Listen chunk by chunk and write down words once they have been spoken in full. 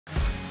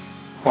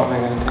What am I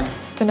going to do?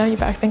 Don't know, you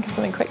better think of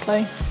something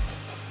quickly.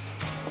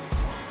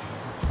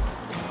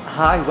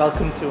 Hi,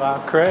 welcome to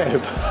our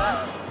crib.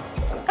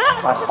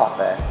 Slash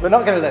office. We're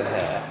not going to live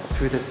here.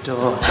 Through this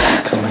door.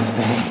 Come with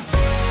me.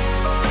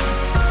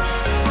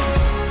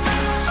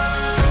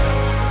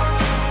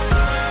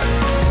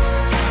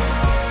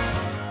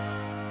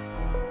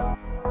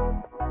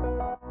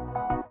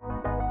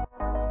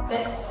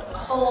 This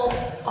whole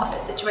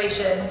office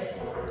situation,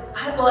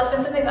 well, it's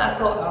been something that I've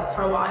thought about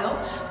for a while,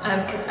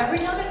 because every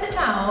time I sit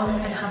down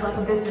and have like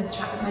a business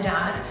chat with my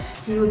dad,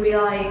 he would be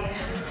like,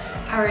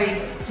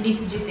 Carrie, you need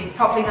to do things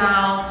properly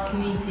now, you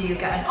need to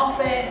get an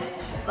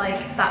office,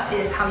 like that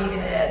is how you're going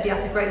to be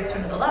able to grow this to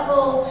another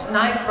level. And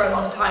I, for a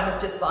long time,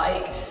 was just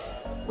like,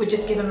 would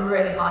just give him a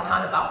really hard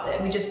time about it.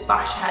 We just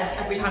bash heads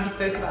every time we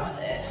spoke about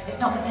it. It's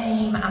not the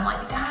same, and I'm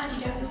like, Dad, you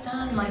don't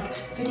understand, like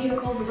video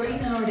calls are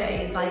great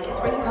nowadays, like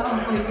it's really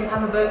powerful, you can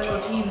have a virtual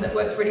team that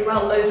works really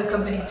well, loads of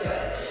companies do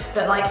it.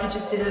 But like, he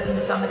just didn't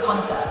understand the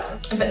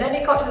concept. But then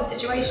it got to the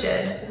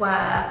situation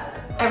where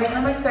every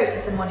time I spoke to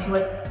someone who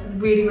was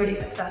really, really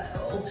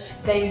successful,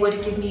 they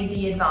would give me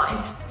the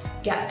advice,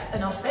 get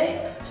an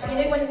office. You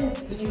know when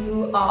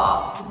you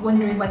are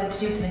wondering whether to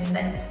do something and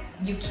then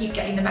you keep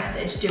getting the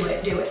message, do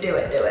it, do it, do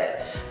it, do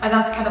it. And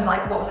that's kind of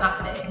like what was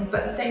happening. But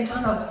at the same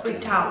time I was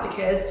freaked out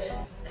because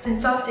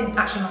since starting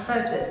actually my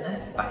first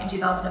business back in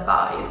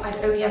 2005,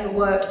 I'd only ever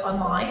worked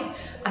online,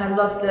 and I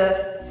love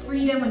the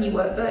freedom when you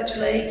work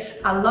virtually.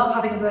 I love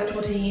having a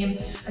virtual team,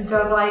 and so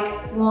I was like,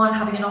 one,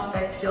 having an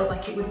office feels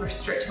like it would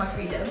restrict my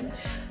freedom,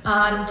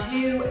 and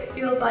two, it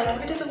feels like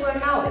if it doesn't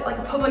work out, it's like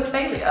a public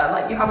failure.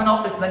 Like you have an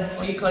office and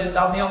then you close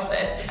down the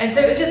office, and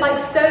so it was just like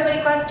so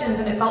many questions,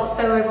 and it felt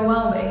so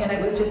overwhelming, and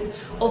it was just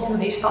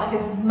ultimately just like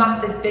this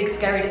massive, big,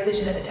 scary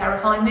decision, and it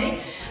terrified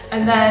me.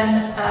 And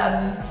then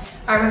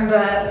I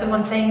remember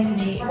someone saying to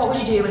me, what would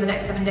you do in the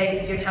next 7 days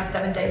if you only had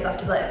 7 days left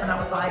to live? And I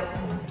was like,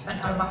 spend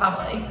time with my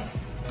family.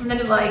 And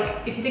then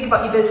like, if you think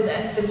about your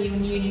business and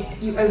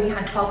you only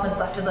had 12 months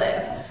left to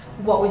live,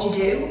 what would you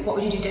do? What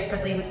would you do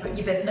differently with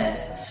your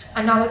business?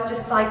 And I was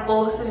just like,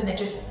 all of a sudden it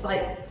just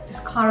like, this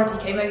clarity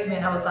came over me,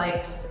 and I was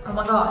like, oh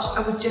my gosh,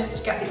 I would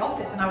just get the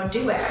office and I would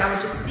do it, and I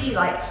would just see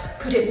like,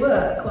 could it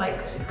work?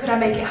 Like, could I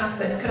make it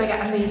happen? Could I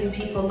get amazing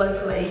people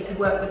locally to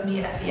work with me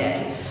in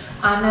FEA?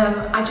 And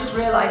I just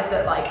realised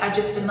that like I'd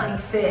just been letting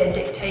fear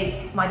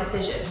dictate my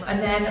decision.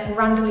 And then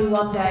randomly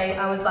one day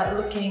I was like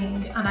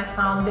looking and I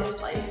found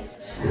this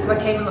place. So I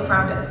came and looked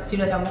around it as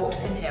soon as I walked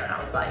in here, and I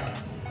was like,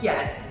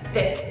 yes,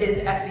 this is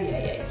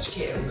FEA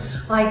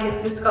HQ. Like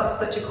it's just got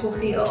such a cool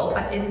feel,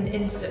 and in an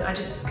instant I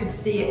just could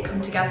see it come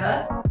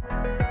together.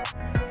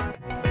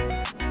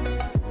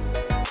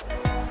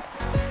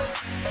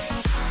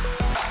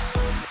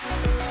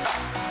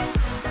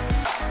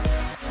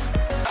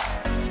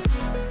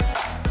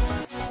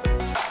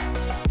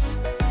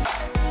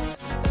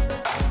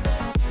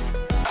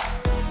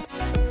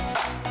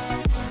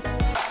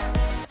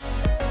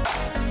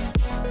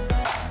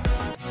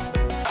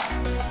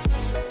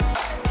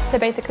 So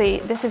basically,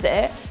 this is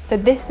it. So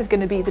this is going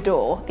to be the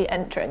door, the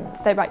entrance.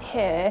 So right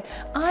here,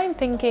 I'm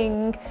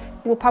thinking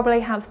we'll probably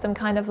have some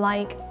kind of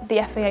like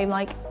the FEA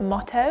like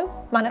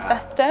motto,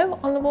 manifesto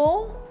on the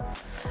wall.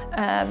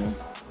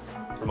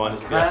 Remind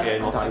us of the FEA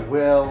motto. I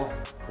will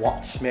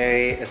watch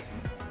me.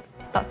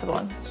 That's the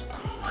one.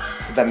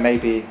 So then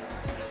maybe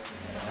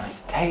a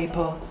nice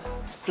table,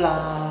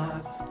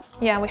 flowers.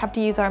 Yeah, we have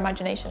to use our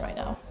imagination right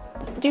now.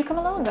 Do you come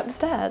along up the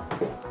stairs?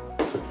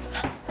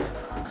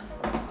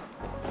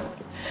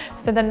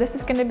 So then this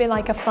is going to be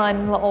like a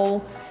fun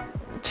little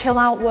chill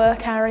out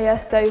work area,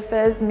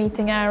 sofas,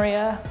 meeting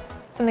area,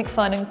 something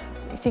fun, and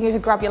so you can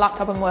just grab your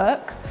laptop and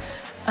work.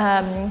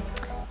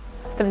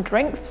 Some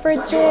drinks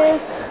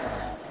fridges.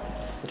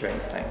 The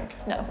drinks thing.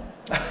 No.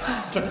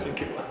 I don't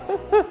think it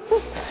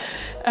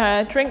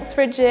was. Drinks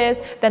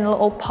fridges, then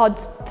little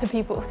pods to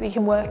people that you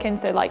can work in.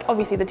 So like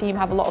obviously the team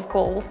have a lot of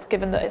calls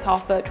given that it's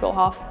half virtual,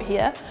 half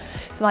here.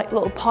 So like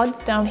little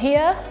pods down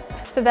here.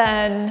 So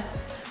then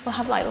we'll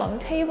have like long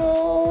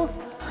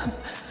tables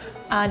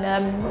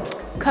and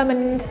come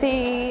and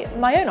see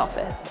my own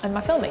office and my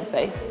filming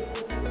space.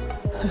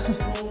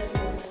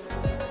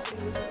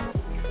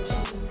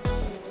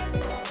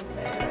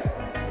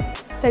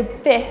 So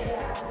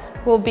this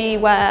will be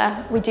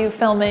where we do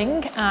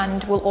filming,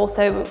 and will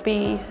also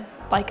be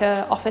like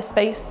a office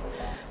space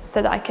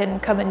so that I can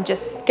come and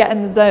just get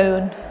in the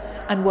zone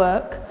and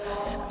work.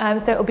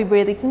 So it'll be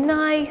really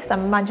nice.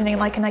 I'm imagining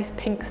like a nice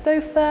pink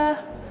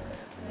sofa.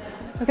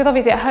 Because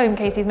obviously at home,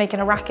 Casey's making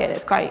a racket,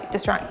 it's quite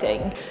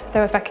distracting.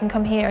 So if I can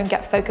come here and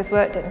get focused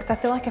work done, because I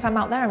feel like if I'm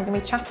out there, I'm gonna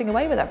be chatting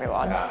away with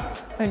everyone. I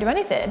won't do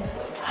anything.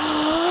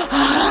 Are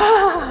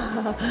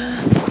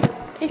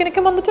you gonna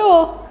come on the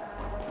tour?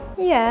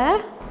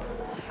 Yeah.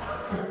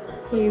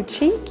 You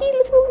cheeky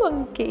little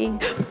monkey.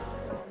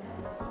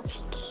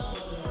 Cheeky.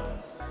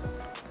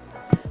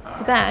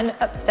 So then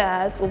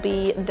upstairs will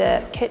be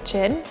the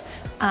kitchen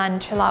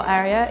and chill out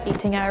area,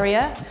 eating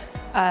area,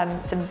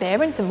 some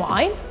beer and some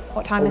wine.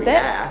 What time is it?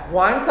 Yeah,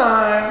 wine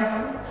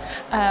time.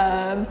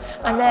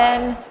 And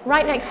then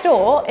right next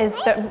door is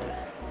the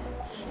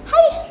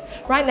Hi!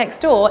 Right next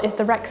door is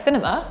the Rex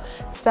Cinema.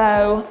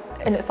 So,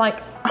 and it's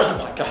like, Oh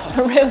my God.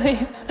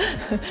 really,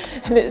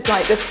 and it's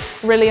like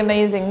this really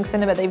amazing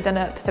cinema they've done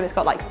up. So it's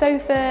got like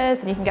sofas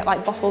and you can get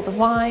like bottles of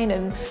wine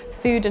and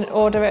food and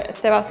order it.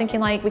 So I was thinking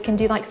like we can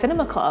do like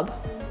cinema club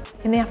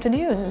in the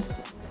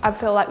afternoons. I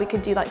feel like we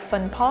could do like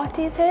fun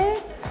parties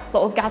here,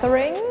 little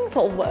gatherings,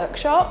 little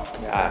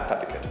workshops. Yeah,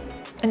 that'd be good.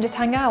 And just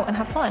hang out and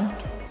have fun.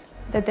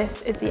 So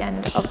this is the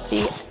end of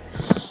the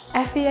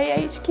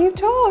FEA HQ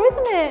tour,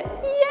 isn't it?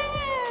 Yay!